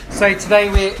So today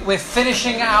we're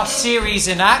finishing our series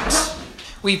in Acts.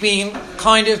 We've been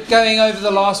kind of going over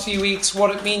the last few weeks what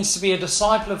it means to be a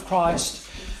disciple of Christ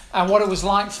and what it was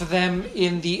like for them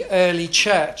in the early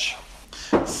church.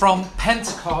 From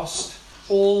Pentecost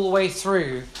all the way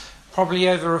through, probably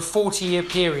over a 40-year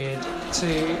period, to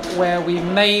where we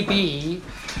may be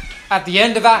at the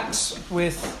end of Acts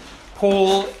with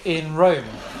Paul in Rome.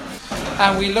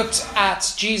 And we looked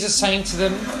at Jesus saying to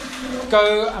them,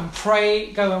 go and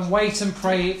pray, go and wait and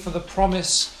pray for the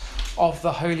promise of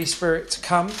the Holy Spirit to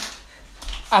come.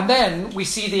 And then we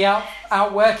see the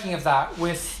outworking of that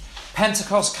with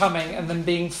Pentecost coming and them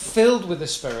being filled with the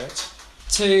Spirit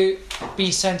to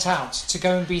be sent out, to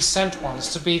go and be sent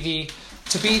ones, to be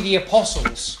the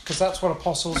apostles, because that's what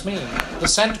apostles mean, the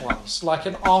sent ones, like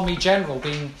an army general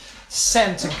being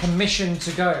sent and commissioned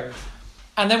to go.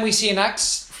 And then we see in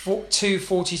Acts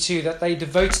 2:42 that they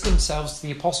devoted themselves to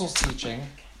the apostles' teaching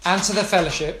and to the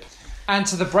fellowship and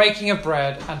to the breaking of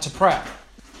bread and to prayer.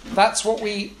 That's what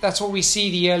we see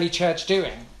the early church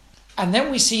doing. And then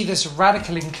we see this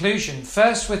radical inclusion,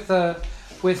 first with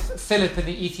Philip and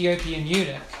the Ethiopian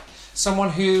eunuch, someone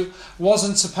who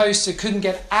couldn't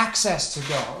get access to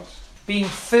God, being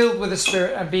filled with the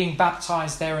Spirit and being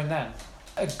baptized there and then.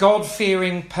 A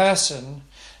God-fearing person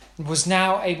was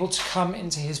now able to come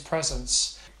into his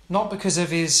presence, not because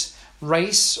of his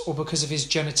race or because of his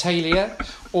genitalia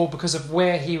or because of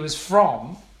where he was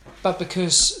from, but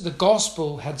because the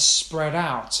gospel had spread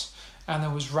out and there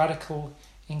was radical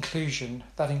inclusion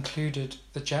that included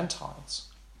the Gentiles.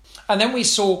 And then we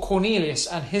saw Cornelius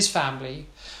and his family,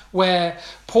 where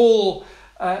Paul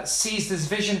sees this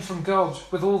vision from God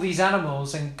with all these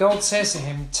animals, and God says to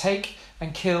him, take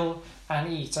and kill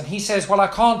and eat. And he says, well, I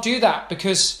can't do that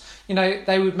because,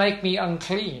 they would make me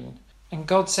unclean. And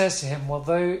God says to him, well,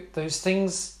 those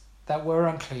things that were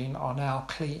unclean are now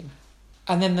clean.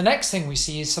 And then the next thing we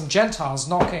see is some Gentiles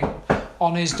knocking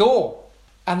on his door.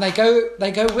 And they go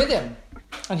with him.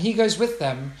 And he goes with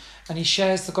them and he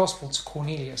shares the gospel to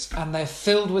Cornelius. And they're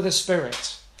filled with the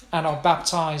Spirit and are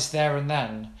baptized there and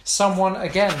then. Someone,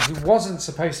 again, who wasn't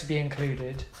supposed to be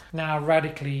included, now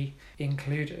radically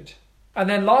included. And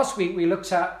then last week we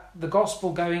looked at the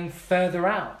gospel going further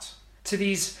out to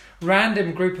these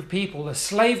random group of people, a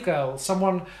slave girl,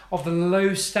 someone of the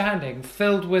low standing,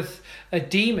 filled with a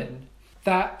demon,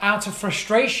 that out of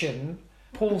frustration,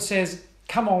 Paul says,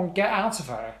 come on, get out of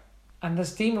her. And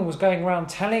this demon was going around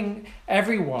telling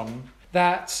everyone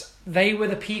that they were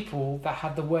the people that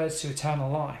had the words to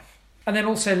eternal life. And then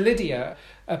also Lydia,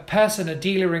 a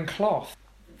dealer in cloth,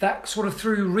 that sort of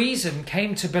through reason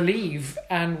came to believe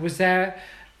and was there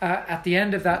at the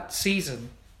end of that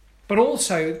season. But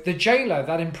also the jailer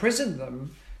that imprisoned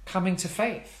them coming to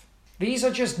faith. These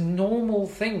are just normal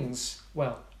things.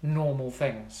 Well, normal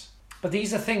things. But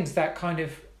these are things that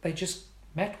they just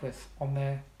met with on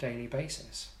their daily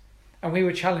basis. And we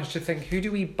were challenged to think, who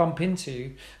do we bump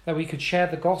into that we could share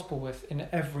the gospel with in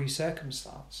every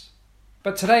circumstance?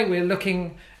 But today we're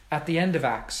looking at the end of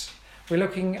Acts. We're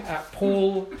looking at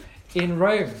Paul in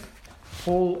Rome.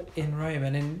 Paul in Rome.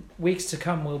 And in weeks to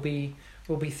come we'll be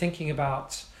thinking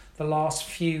about the last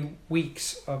few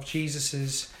weeks of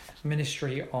Jesus's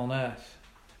ministry on earth.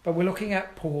 But we're looking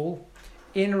at Paul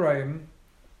in Rome,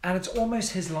 and it's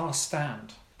almost his last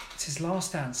stand. It's his last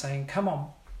stand saying, come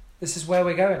on, this is where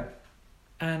we're going.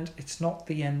 And it's not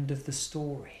the end of the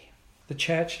story. The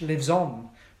church lives on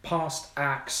past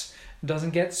Acts,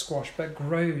 doesn't get squashed, but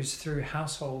grows through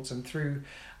households and through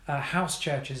house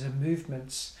churches and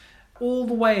movements, all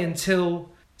the way until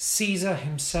Caesar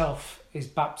himself is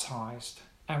baptized.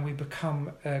 And we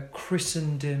become a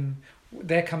Christendom.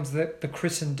 There comes the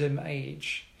Christendom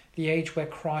age. The age where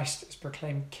Christ is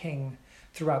proclaimed king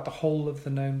throughout the whole of the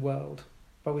known world.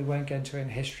 But we won't get into it in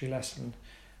a history lesson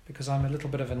because I'm a little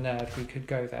bit of a nerd. We could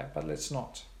go there, but let's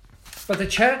not. But the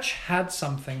church had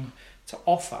something to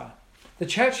offer. The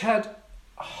church had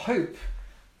hope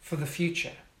for the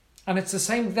future. And it's the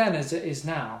same then as it is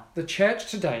now. The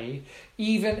church today,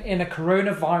 even in a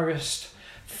coronavirus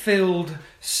filled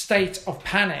state of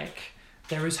panic,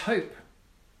 there is hope.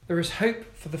 There is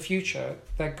hope for the future,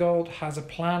 that God has a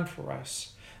plan for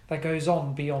us that goes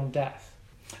on beyond death,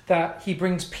 that he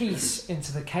brings peace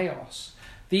into the chaos.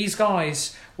 These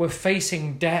guys were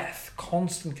facing death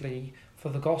constantly for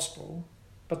the gospel,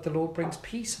 but the Lord brings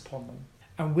peace upon them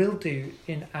and will do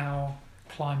in our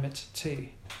climate too.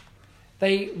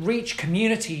 They reach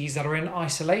communities that are in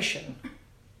isolation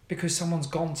because someone's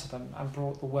gone to them and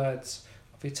brought the words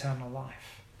of eternal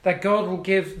life. That God will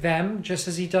give them, just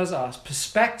as he does us,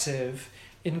 perspective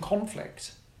in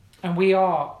conflict. And we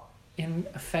are in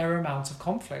a fair amount of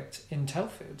conflict in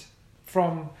Telford.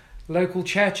 From local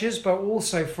churches, but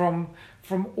also from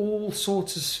all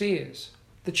sorts of spheres.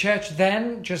 The church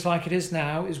then, just like it is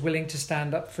now, is willing to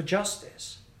stand up for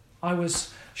justice. I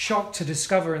was shocked to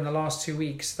discover in the last 2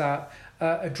 weeks that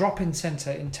a drop-in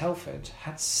centre in Telford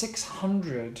had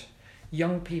 600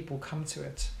 young people come to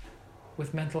it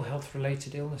with mental health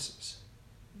related illnesses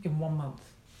in 1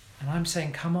 month. And I'm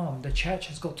saying, come on, the church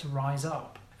has got to rise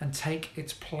up and take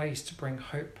its place to bring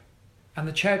hope. And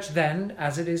the church then,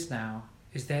 as it is now,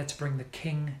 is there to bring the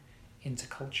king into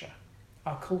culture.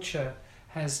 Our culture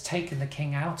has taken the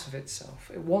king out of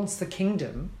itself. It wants the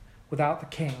kingdom without the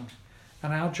king.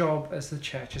 And our job as the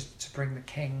church is to bring the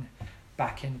king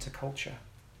back into culture.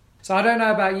 So I don't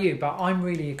know about you, but I'm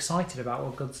really excited about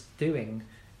what God's doing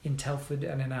in Telford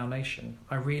and in our nation.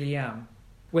 I really am.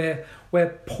 We're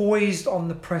poised on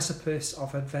the precipice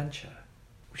of adventure,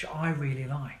 which I really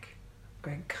like.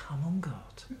 I'm going, come on,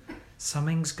 God.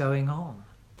 Something's going on.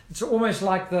 It's almost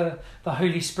like the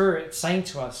Holy Spirit saying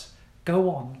to us, go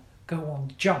on,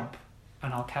 jump,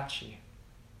 and I'll catch you.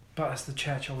 But as the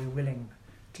church, are we willing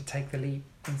to take the leap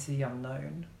into the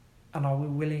unknown? And are we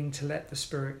willing to let the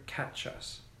Spirit catch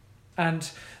us? And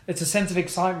it's a sense of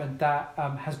excitement that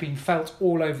has been felt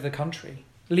all over the country.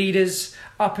 Leaders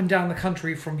up and down the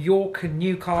country, from York and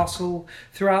Newcastle,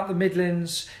 throughout the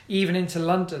Midlands, even into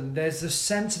London, there's this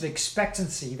sense of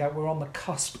expectancy that we're on the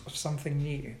cusp of something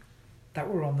new, that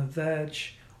we're on the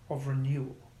verge of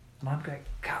renewal. And I'm going,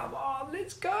 come on,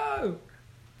 let's go!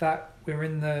 That we're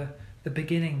in the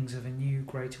beginnings of a new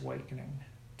great awakening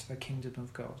to the kingdom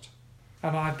of God.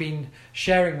 And I've been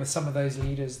sharing with some of those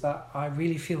leaders that I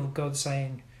really feel God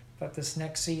saying that this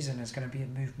next season is going to be a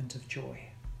movement of joy.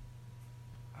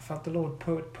 I felt the Lord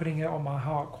putting it on my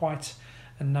heart quite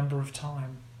a number of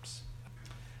times.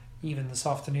 Even this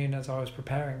afternoon as I was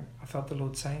preparing, I felt the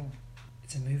Lord saying,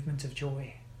 it's a movement of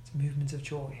joy. It's a movement of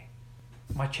joy.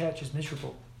 My church is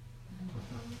miserable.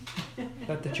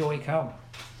 Let the joy come.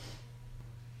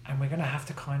 And we're going to have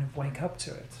to kind of wake up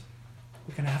to it.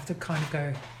 We're going to have to kind of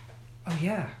go, oh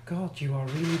yeah, God, you are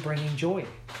really bringing joy.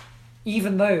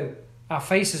 Even though our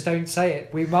faces don't say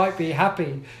it, we might be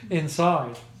happy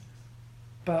inside.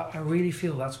 But I really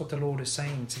feel that's what the Lord is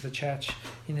saying to the church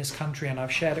in this country, and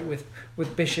I've shared it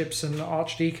with bishops and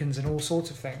archdeacons and all sorts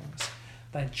of things,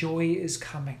 that joy is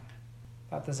coming,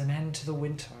 that there's an end to the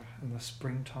winter and the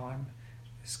springtime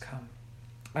is come.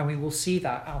 And we will see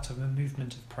that out of a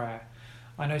movement of prayer.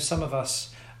 I know some of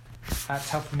us at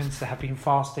Telford Minster have been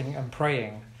fasting and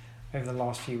praying over the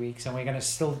last few weeks, and we're going to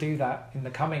still do that in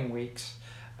the coming weeks,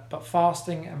 but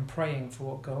fasting and praying for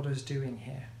what God is doing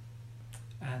here.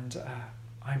 And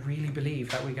I really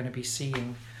believe that we're going to be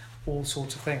seeing all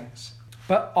sorts of things.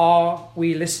 But are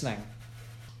we listening?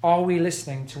 Are we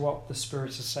listening to what the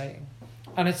Spirit is saying?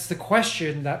 And it's the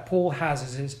question that Paul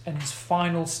has in his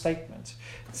final statement.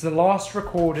 It's the last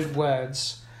recorded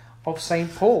words of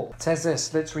St. Paul. It says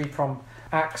this, let's read from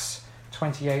Acts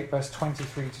 28, verse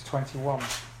 23 to 21.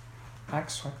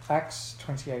 Acts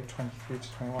 28, 23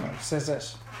 to 21. It says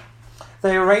this.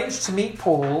 They arranged to meet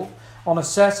Paul on a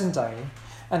certain day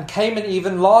and came in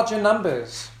even larger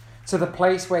numbers to the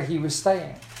place where he was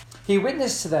staying. He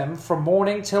witnessed to them from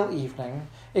morning till evening,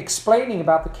 explaining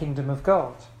about the kingdom of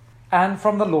God, and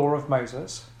from the law of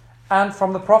Moses, and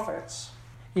from the prophets.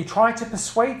 He tried to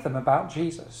persuade them about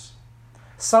Jesus.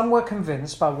 Some were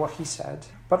convinced by what he said,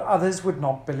 but others would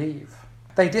not believe.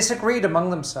 They disagreed among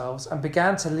themselves and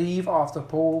began to leave after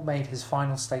Paul made his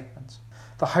final statement.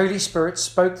 The Holy Spirit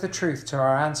spoke the truth to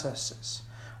our ancestors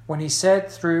when he said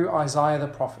through Isaiah the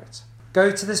prophet,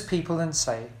 "Go to this people and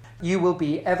say, you will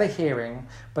be ever hearing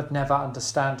but never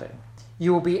understanding.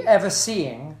 You will be ever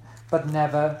seeing but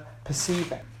never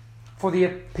perceiving. For the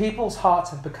people's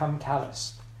hearts have become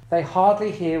calloused. They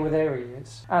hardly hear with their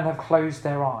ears and have closed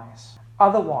their eyes.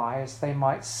 Otherwise they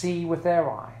might see with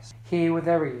their eyes, hear with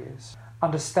their ears,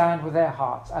 understand with their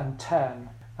hearts, and turn,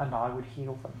 and I would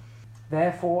heal them.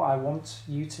 Therefore I want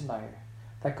you to know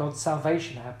that God's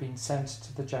salvation has been sent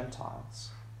to the Gentiles,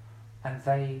 and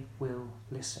they will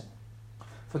listen."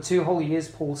 For 2 whole years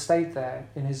Paul stayed there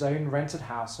in his own rented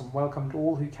house and welcomed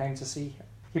all who came to see him.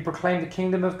 He proclaimed the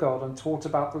kingdom of God and taught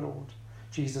about the Lord,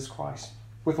 Jesus Christ,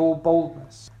 with all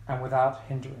boldness and without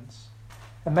hindrance.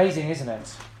 Amazing, isn't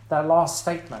it? That last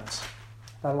statement.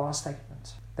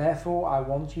 Therefore I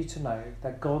want you to know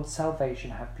that God's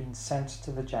salvation has been sent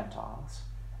to the Gentiles,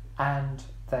 and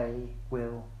they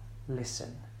will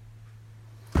listen.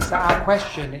 So our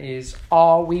question is,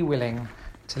 are we willing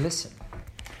to listen?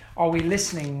 Are we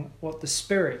listening what the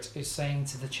Spirit is saying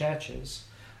to the churches?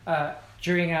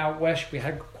 During our worship, we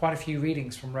had quite a few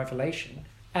readings from Revelation.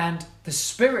 And the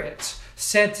Spirit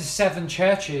said to 7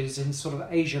 churches in sort of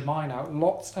Asia Minor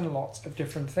lots and lots of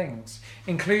different things,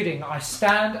 including, I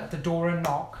stand at the door and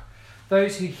knock.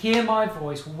 Those who hear my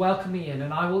voice will welcome me in,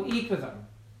 and I will eat with them.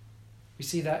 We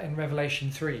see that in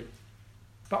Revelation 3.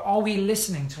 But are we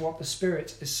listening to what the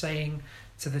Spirit is saying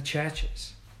to the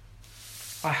churches?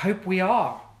 I hope we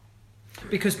are.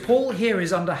 Because Paul here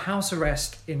is under house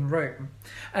arrest in Rome,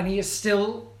 and he is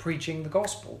still preaching the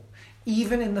gospel,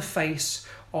 even in the face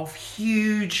of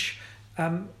huge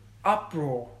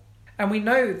uproar. And we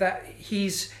know that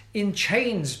he's in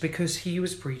chains because he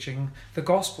was preaching the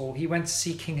gospel. He went to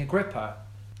see King Agrippa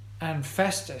and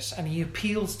Festus, and he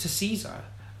appeals to Caesar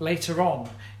later on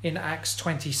in Acts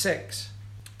 26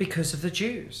 because of the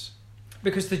Jews.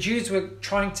 Because the Jews were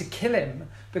trying to kill him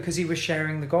because he was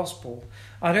sharing the gospel.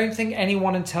 I don't think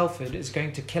anyone in Telford is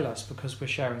going to kill us because we're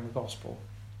sharing the gospel.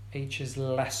 H is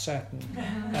less certain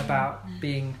about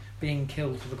being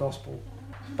killed for the gospel.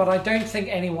 But I don't think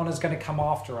anyone is going to come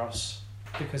after us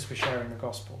because we're sharing the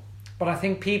gospel. But I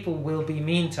think people will be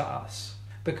mean to us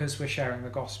because we're sharing the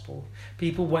gospel.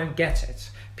 People won't get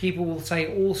it. People will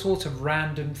say all sorts of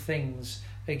random things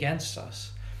against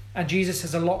us. And Jesus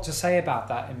has a lot to say about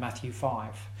that in Matthew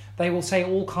 5. They will say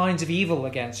all kinds of evil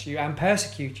against you and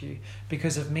persecute you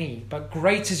because of me, but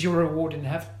great is your reward in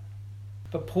heaven.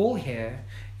 But Paul here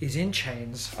is in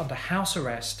chains under house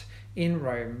arrest in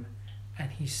Rome,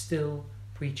 and he's still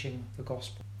preaching the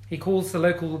gospel. He calls the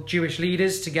local Jewish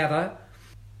leaders together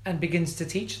and begins to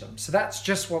teach them. So that's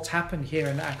just what's happened here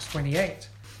in Acts 28,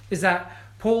 is that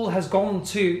Paul has gone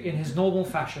to, in his normal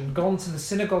fashion, gone to the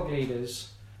synagogue leaders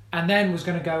and then was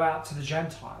going to go out to the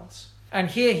Gentiles. And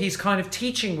here he's kind of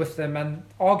teaching with them and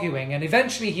arguing. And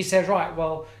eventually he says, right,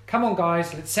 well, come on,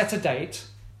 guys, let's set a date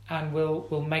and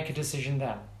we'll make a decision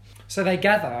then. So they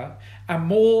gather, and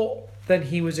more than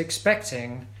he was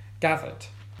expecting gathered.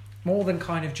 More than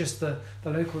kind of just the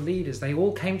local leaders. They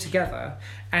all came together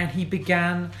and he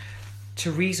began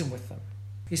to reason with them.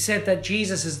 He said that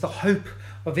Jesus is the hope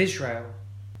of Israel.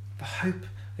 The hope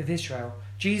of Israel.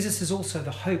 Jesus is also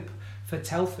the hope for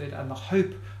Telford and the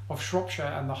hope of Shropshire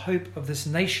and the hope of this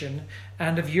nation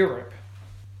and of Europe.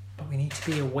 But we need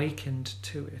to be awakened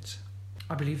to it.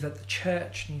 I believe that the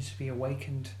church needs to be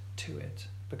awakened to it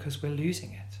because we're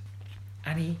losing it.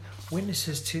 And he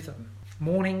witnesses to them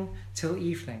morning till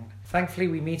evening. Thankfully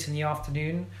we meet in the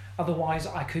afternoon. Otherwise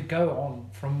I could go on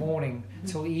from morning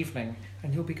till evening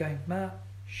and you'll be going, Matt,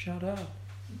 shut up.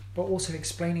 But also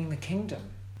explaining the kingdom.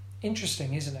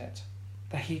 Interesting, isn't it?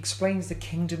 That he explains the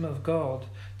kingdom of God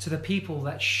to the people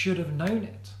that should have known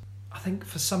it. I think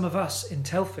for some of us in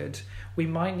Telford, we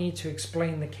might need to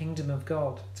explain the kingdom of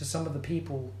God to some of the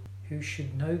people who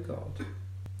should know God,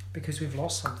 because we've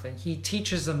lost something. He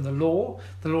teaches them the law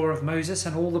of Moses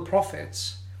and all the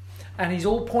prophets, and he's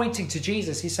all pointing to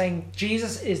Jesus. He's saying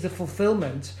Jesus is the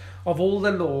fulfillment of all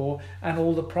the law and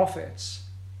all the prophets.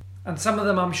 And some of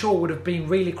them, I'm sure, would have been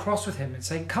really cross with him and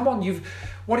saying, come on,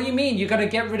 what do you mean? You're going to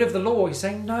get rid of the law? He's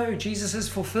saying, no, Jesus has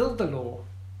fulfilled the law.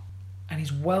 And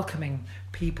he's welcoming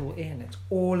people in. It's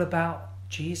all about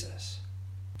Jesus.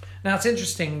 Now, it's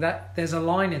interesting that there's a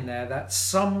line in there that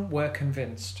some were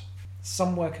convinced.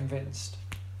 Some were convinced,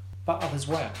 but others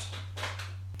weren't.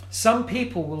 Some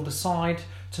people will decide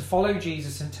to follow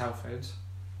Jesus in Telford,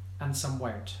 and some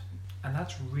won't. And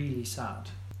that's really sad.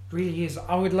 It really is.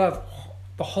 I would love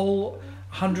the whole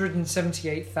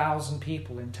 178,000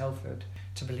 people in Telford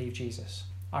to believe Jesus.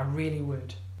 I really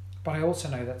would. But I also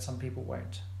know that some people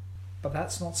won't. But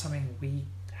that's not something we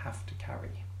have to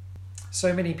carry.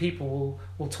 So many people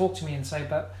will talk to me and say,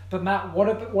 but Matt,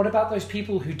 what about those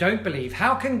people who don't believe?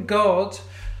 How can God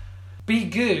be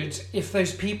good if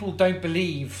those people don't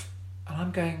believe? And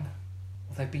I'm going,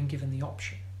 well, they've been given the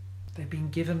option. They've been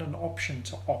given an option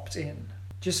to opt in.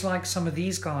 Just like some of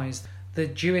these guys, the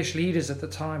Jewish leaders at the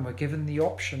time were given the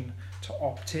option to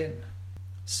opt in.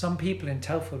 Some people in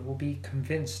Telford will be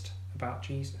convinced about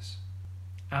Jesus.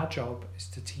 Our job is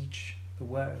to teach the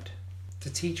word, to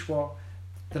teach what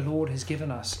the Lord has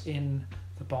given us in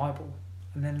the Bible,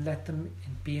 and then let them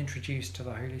be introduced to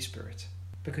the Holy Spirit,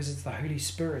 because it's the Holy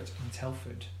Spirit in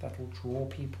Telford that will draw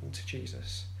people to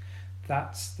Jesus.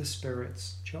 That's the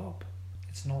Spirit's job.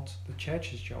 It's not the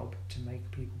church's job to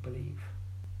make people believe.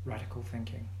 Radical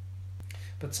thinking.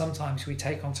 But sometimes we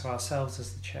take onto ourselves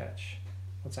as the church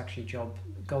what's actually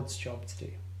God's job to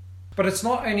do. But it's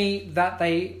not only that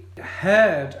they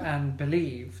heard and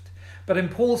believed, but in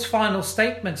Paul's final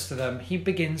statements to them, he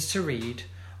begins to read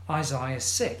Isaiah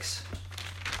 6.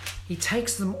 He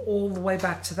takes them all the way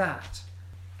back to that.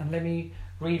 And let me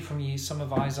read from you some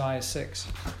of Isaiah 6.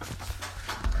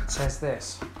 It says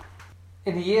this: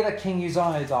 In the year that King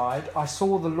Uzziah died, I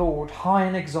saw the Lord high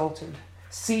and exalted,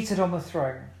 seated on the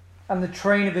throne, and the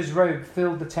train of his robe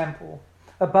filled the temple.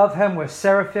 Above him were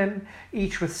seraphim,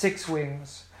 each with 6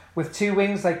 wings. With 2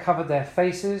 wings they covered their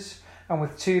faces, and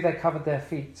with 2 they covered their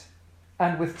feet.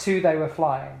 And with 2 they were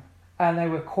flying, and they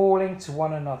were calling to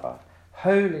one another,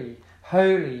 Holy,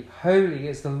 holy, holy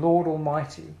is the Lord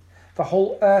Almighty. The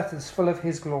whole earth is full of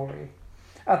his glory.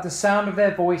 At the sound of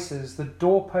their voices, the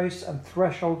doorposts and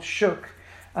threshold shook,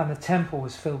 and the temple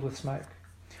was filled with smoke.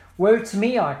 Woe to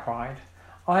me, I cried.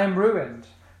 I am ruined,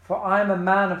 for I am a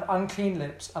man of unclean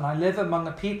lips, and I live among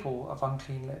a people of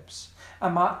unclean lips.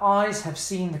 And my eyes have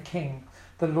seen the King,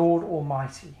 the Lord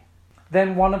Almighty.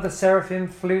 Then one of the seraphim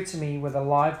flew to me with a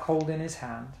live coal in his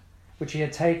hand, which he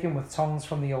had taken with tongs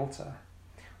from the altar.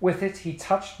 With it he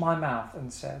touched my mouth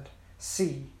and said,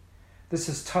 See, this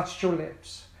has touched your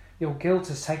lips. Your guilt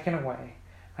is taken away,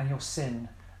 and your sin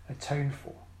atoned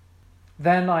for.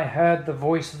 Then I heard the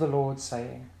voice of the Lord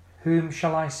saying, Whom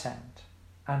shall I send,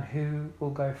 and who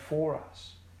will go for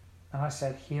us? And I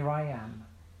said, Here I am,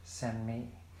 send me.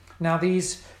 Now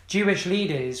these Jewish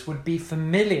leaders would be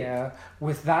familiar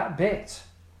with that bit.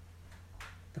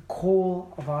 The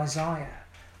call of Isaiah,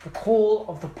 the call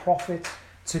of the prophet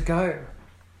to go.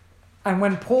 And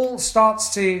when Paul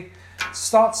starts to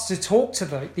talk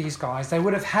to these guys, they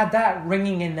would have had that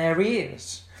ringing in their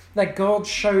ears, that God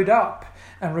showed up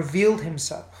and revealed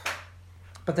himself.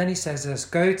 But then he says this,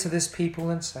 Go to this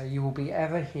people and say, You will be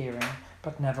ever hearing,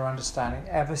 but never understanding,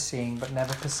 ever seeing, but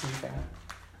never perceiving.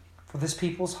 For this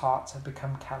people's hearts have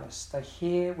become callous.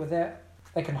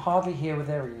 They can hardly hear with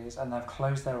their ears, and they've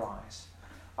closed their eyes.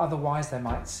 Otherwise they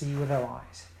might see with their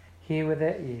eyes, hear with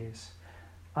their ears,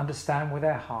 understand with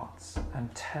their hearts,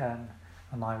 and turn,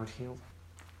 and I would heal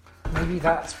them. Maybe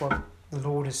that's what the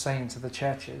Lord is saying to the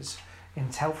churches in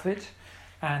Telford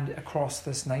and across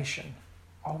this nation.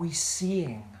 Are we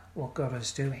seeing what God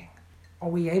is doing? Are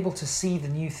we able to see the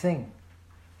new thing?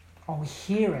 Are we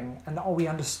hearing and are we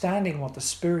understanding what the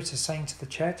Spirit is saying to the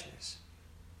churches?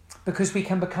 Because we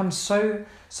can become so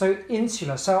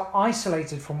insular, so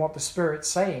isolated from what the Spirit's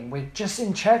saying. We're just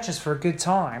in churches for a good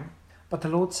time, but the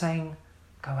Lord's saying,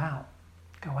 Go out,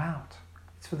 go out.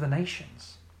 It's for the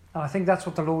nations. And I think that's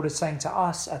what the Lord is saying to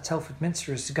us at Telford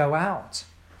Minster, is to go out,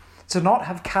 to not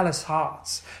have callous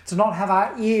hearts, to not have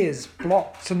our ears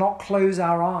blocked, to not close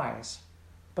our eyes,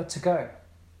 but to go.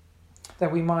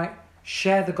 That we might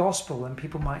share the gospel and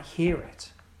people might hear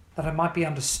it, that it might be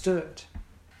understood,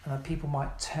 and that people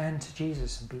might turn to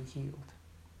Jesus and be healed.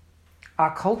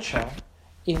 Our culture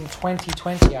in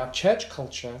 2020, our church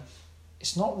culture,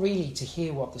 it's not really to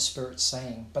hear what the Spirit's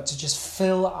saying, but to just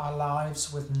fill our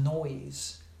lives with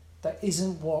noise that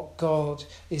isn't what God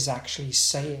is actually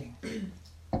saying.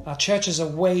 Our churches are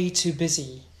way too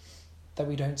busy that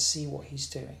we don't see what he's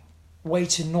doing. Way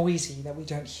too noisy that we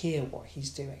don't hear what he's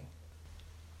doing.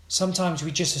 Sometimes we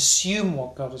just assume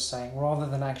what God is saying rather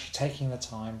than actually taking the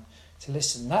time to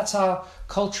listen. That's our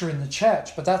culture in the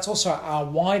church, but that's also our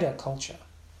wider culture.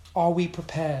 Are we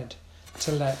prepared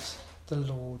to let the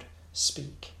Lord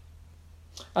speak?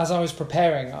 As I was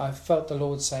preparing, I felt the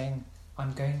Lord saying,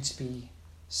 I'm going to be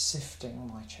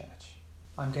sifting my church.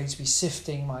 I'm going to be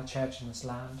sifting my church in this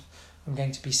land. I'm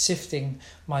going to be sifting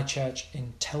my church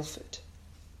in Telford.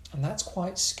 And that's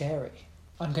quite scary.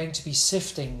 I'm going to be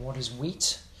sifting what is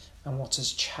wheat and what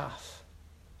is chaff.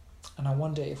 And I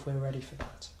wonder if we're ready for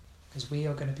that, because we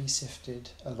are going to be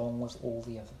sifted along with all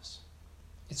the others.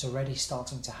 It's already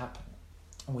starting to happen.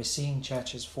 And we're seeing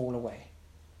churches fall away.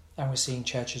 And we're seeing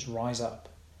churches rise up,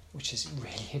 which is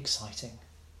really exciting.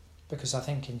 Because I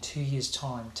think in 2 years'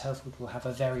 time, Telford will have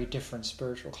a very different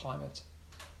spiritual climate.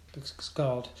 Because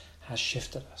God has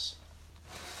shifted us.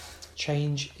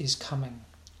 Change is coming.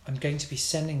 I'm going to be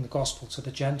sending the gospel to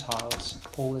the Gentiles,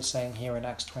 Paul is saying here in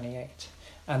Acts 28,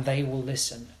 and they will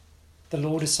listen. The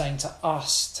Lord is saying to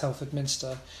us, Telford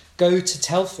Minster, go to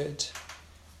Telford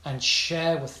and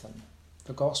share with them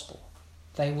the gospel.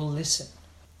 They will listen.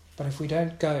 But if we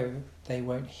don't go, they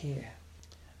won't hear.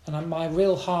 And my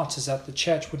real heart is that the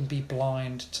church wouldn't be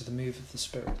blind to the move of the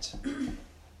Spirit,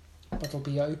 but it'll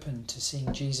be open to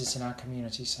seeing Jesus in our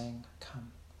community saying,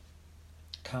 come,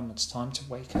 come, it's time to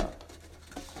wake up.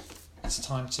 It's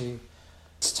time to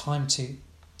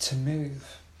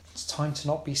move. It's time to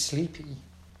not be sleepy.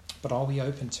 But are we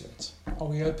open to it? Are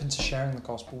we open to sharing the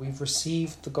gospel? We've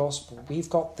received the gospel. We've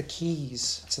got the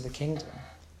keys to the kingdom.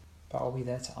 But are we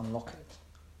there to unlock it?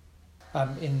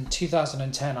 In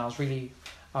 2010, I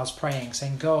was praying,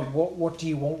 saying, God, what do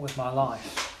you want with my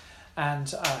life?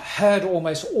 And I heard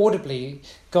almost audibly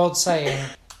God saying,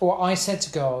 or I said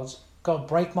to God, God,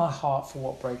 break my heart for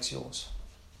what breaks yours.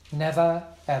 Never,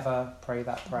 ever pray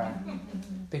that prayer,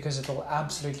 because it'll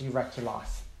absolutely wreck your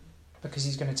life, because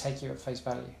he's going to take you at face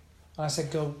value. And I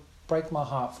said, God, break my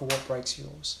heart for what breaks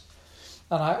yours.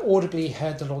 And I audibly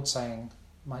heard the Lord saying,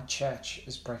 my church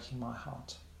is breaking my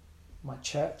heart. My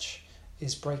church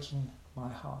is breaking my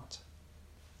heart,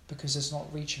 because it's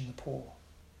not reaching the poor.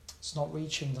 It's not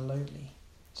reaching the lowly.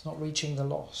 It's not reaching the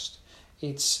lost.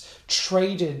 It's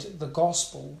traded the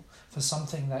gospel for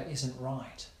something that isn't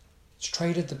right. It's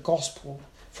traded the gospel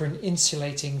for an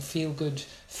insulating, feel-good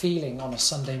feeling on a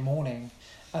Sunday morning.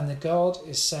 And the God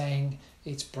is saying,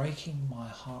 it's breaking my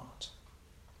heart.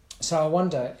 So I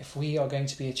wonder if we are going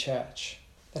to be a church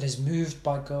that is moved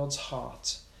by God's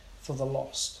heart for the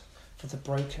lost, for the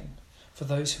broken, for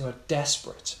those who are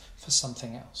desperate for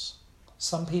something else.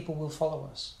 Some people will follow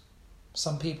us.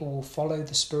 Some people will follow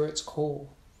the Spirit's call,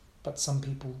 but some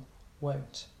people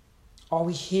won't. Are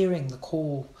we hearing the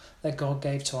call that God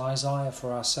gave to Isaiah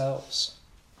for ourselves?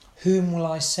 Whom will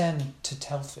I send to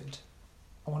Telford?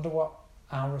 I wonder what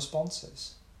our response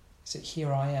is. Is it,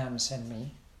 here I am, send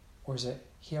me? Or is it,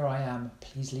 here I am,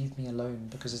 please leave me alone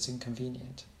because it's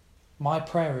inconvenient? My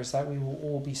prayer is that we will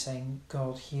all be saying,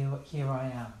 God, here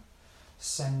I am.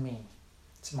 Send me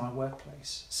to my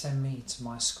workplace. Send me to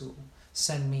my school.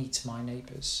 Send me to my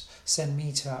neighbours. Send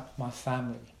me to my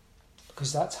family.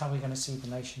 Because that's how we're going to see the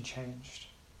nation changed.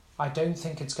 I don't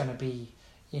think it's going to be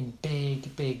in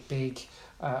big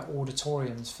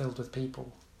auditoriums filled with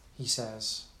people, he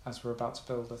says, as we're about to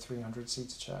build a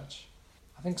 300-seater church.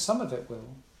 I think some of it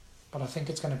will, but I think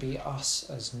it's going to be us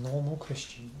as normal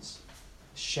Christians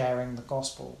sharing the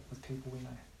gospel with people we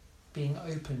know. Being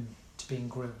open to being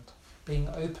grilled. Being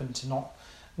open to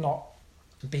not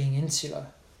being insular,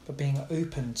 but being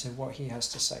open to what he has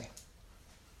to say.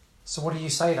 So what do you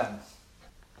say then?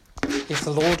 If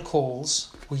the Lord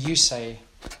calls, will you say,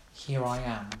 here I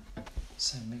am,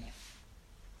 send me?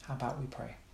 How about we pray?